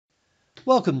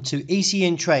Welcome to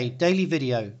ECN Trade Daily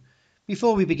Video.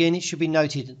 Before we begin, it should be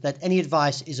noted that any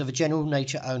advice is of a general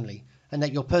nature only and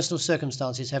that your personal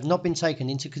circumstances have not been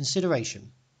taken into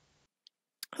consideration.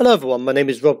 Hello everyone, my name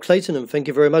is Rob Clayton and thank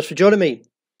you very much for joining me.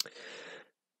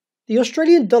 The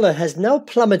Australian dollar has now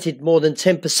plummeted more than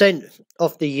 10%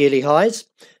 off the yearly highs.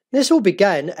 This all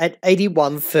began at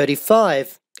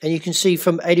 81.35 and you can see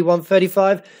from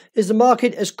 81.35 is the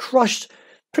market has crushed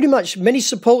pretty much many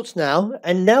supports now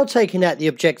and now taking out the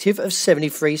objective of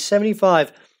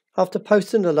 73.75 after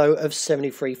posting a low of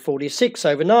 73.46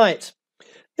 overnight.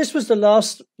 This was the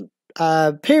last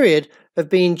period of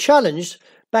being challenged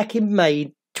back in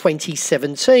May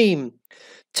 2017.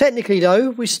 Technically though,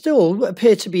 we still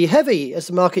appear to be heavy as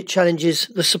the market challenges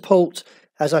the support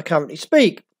as I currently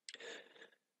speak.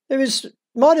 There is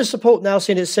minor support now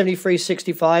seen at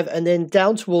 73.65 and then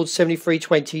down towards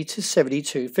 73.20 to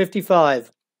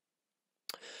 72.55.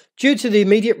 Due to the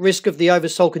immediate risk of the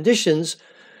oversold conditions,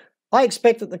 I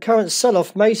expect that the current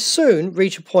sell-off may soon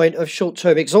reach a point of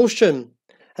short-term exhaustion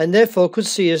and therefore could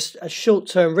see a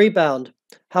short-term rebound.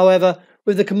 However,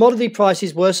 with the commodity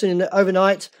prices worsening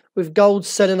overnight, with gold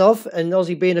selling off and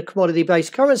Aussie being a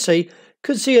commodity-based currency,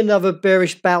 could see another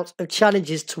bearish bout of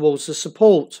challenges towards the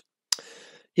support.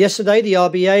 Yesterday, the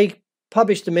RBA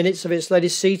published the minutes of its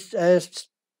latest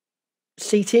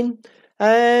seating,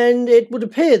 and it would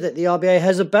appear that the RBA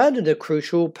has abandoned a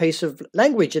crucial piece of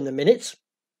language in the minutes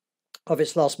of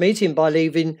its last meeting by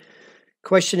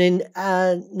questioning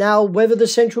now whether the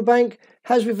central bank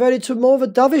has reverted to more of a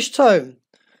dovish tone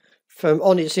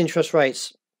on its interest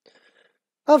rates.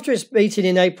 After its meeting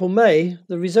in April-May,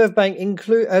 the Reserve Bank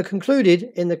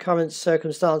concluded in the current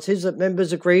circumstances that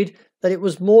members agreed that it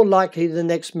was more likely the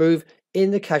next move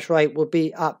in the cash rate would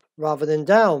be up rather than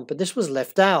down, but this was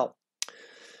left out.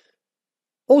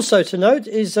 Also to note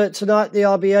is that tonight the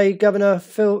RBA Governor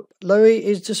Phil Lowy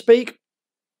is to speak,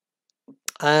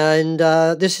 and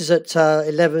this is at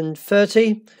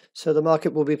 11:30, so the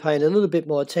market will be paying a little bit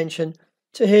more attention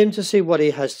to him to see what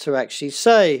he has to actually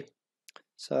say.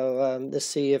 So let's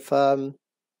see if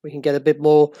we can get a bit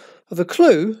more of a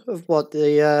clue of what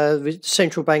the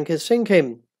central bank is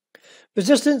thinking.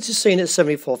 Resistance is seen at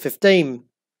 74.15.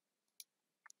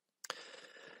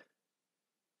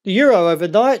 The euro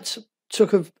overnight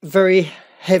took a very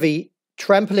heavy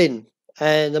trampling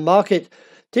and the market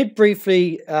did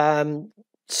briefly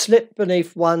slip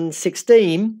beneath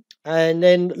 116 and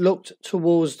then looked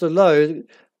towards the low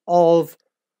of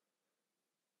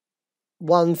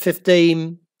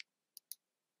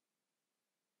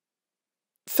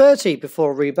 115.30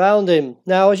 before rebounding.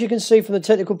 Now, as you can see from the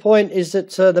technical point, is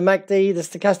that the MACD, the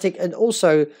stochastic, and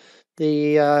also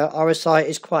the RSI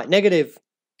is quite negative.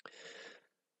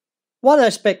 One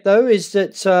aspect, though, is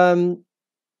that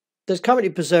that's currently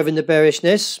preserving the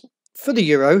bearishness for the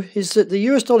euro is that the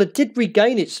US dollar did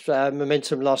regain its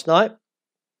momentum last night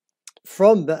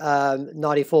from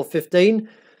 94.15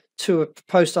 to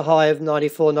post a high of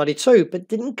 94.92, but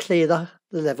didn't clear the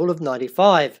level of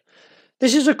 95.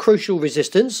 This is a crucial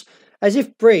resistance, as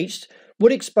if breached,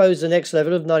 would expose the next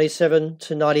level of 97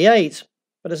 to 98.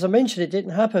 But as I mentioned, it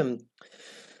didn't happen.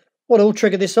 What all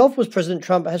triggered this off was President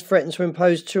Trump has threatened to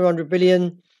impose 200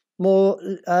 billion more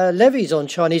levies on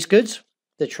Chinese goods.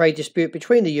 The trade dispute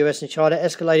between the US and China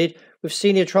escalated, with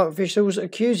senior Trump officials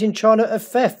accusing China of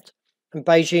theft and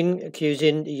Beijing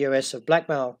accusing the US of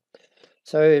blackmail.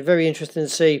 So very interesting to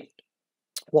see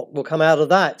what will come out of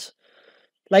that.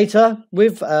 Later,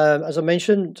 with, as I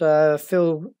mentioned,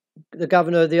 Phil, the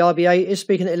governor of the RBA, is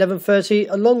speaking at 11:30,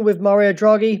 along with Mario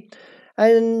Draghi,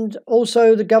 and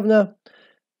also the governor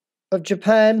of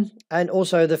Japan, and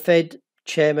also the Fed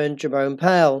chairman, Jerome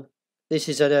Powell. This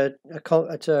is at a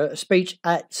speech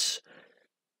at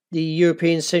the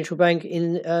European Central Bank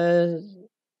in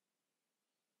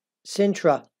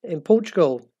Sintra in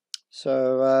Portugal.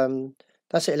 So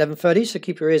that's at 11:30, so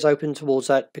keep your ears open towards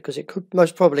that because it could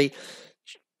most probably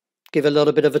give a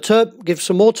little bit of give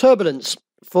some more turbulence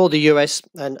for the US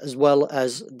and as well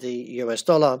as the US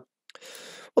dollar.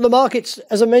 Well, the markets,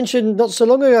 as I mentioned not so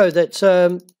long ago, that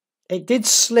it did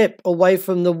slip away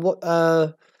from the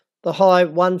high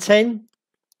 110.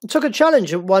 It took a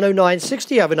challenge at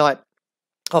 109.60 overnight.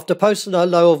 After posting a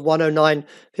low of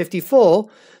 109.54,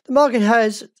 the market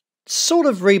has sort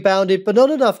of rebounded, but not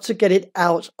enough to get it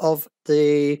out of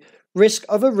the risk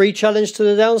of a re-challenge to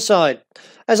the downside.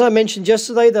 As I mentioned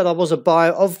yesterday, that I was a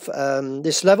buyer of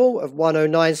this level of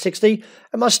 109.60,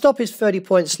 and my stop is 30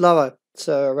 points lower,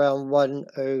 so around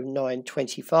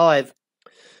 109.25.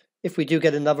 If we do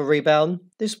get another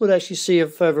rebound, this would actually see a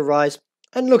further rise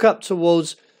and look up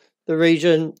towards the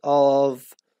region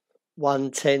of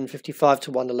 110.55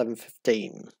 to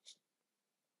 111.15.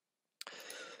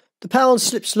 The pound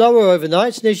slips lower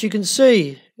overnight, and as you can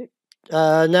see,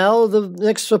 now the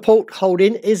next support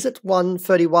holding is at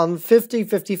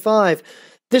 131.50.55.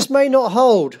 This may not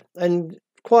hold, and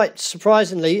quite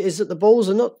surprisingly is that the bulls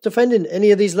are not defending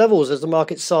any of these levels as the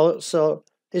market is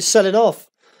selling off.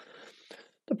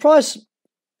 The price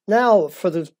now for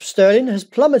the sterling has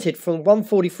plummeted from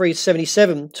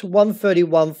 143.77 to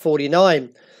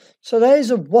 131.49. So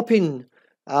there's a whopping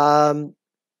 12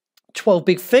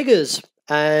 big figures,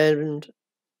 and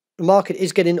the market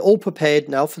is getting all prepared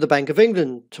now for the Bank of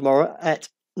England tomorrow at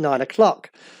 9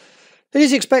 o'clock. It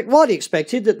is widely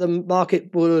expected that the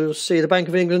market will see the Bank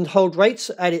of England hold rates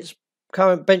at its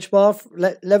current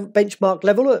benchmark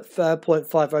level at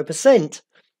 0.50%.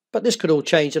 But this could all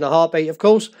change in a heartbeat, of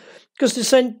course, because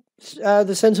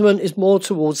the sentiment is more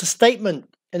towards a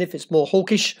statement. And if it's more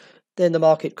hawkish, then the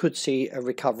market could see a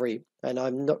recovery. And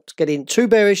I'm not getting too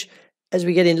bearish as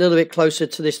we get in a little bit closer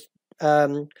to this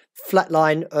flat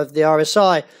line of the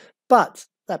RSI. But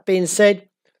that being said,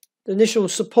 the initial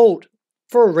support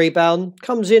for a rebound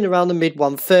comes in around the mid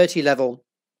 130 level.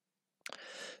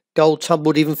 Gold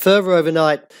tumbled even further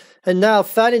overnight, and now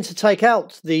failing to take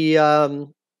out the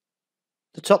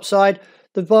top side,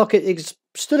 the market is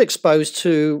still exposed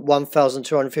to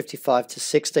 1,255 to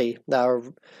 60. Now,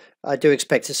 I do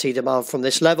expect to see demand from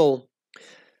this level,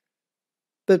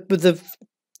 but with the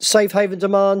safe haven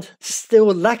demand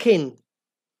still lacking,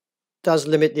 does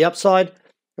limit the upside,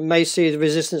 and may see the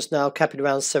resistance now capping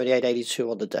around 78.82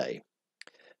 on the day.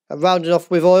 And rounding off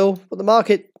with oil, but the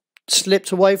market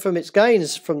slipped away from its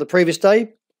gains from the previous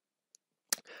day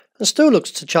and still looks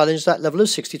to challenge that level of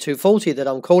 62.40 that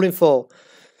I'm calling for.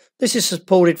 This is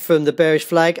supported from the bearish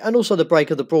flag and also the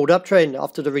break of the broad uptrend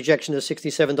after the rejection of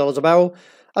 $67 a barrel.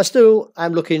 I still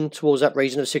am looking towards that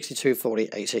region of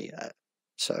 62.40.80.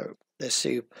 So let's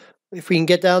see if we can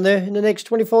get down there in the next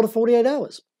 24 to 48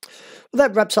 hours. Well,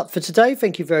 that wraps up for today.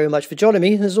 Thank you very much for joining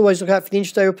me. As always, look out for the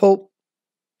intraday report.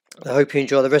 I hope you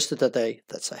enjoy the rest of the day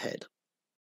that's ahead.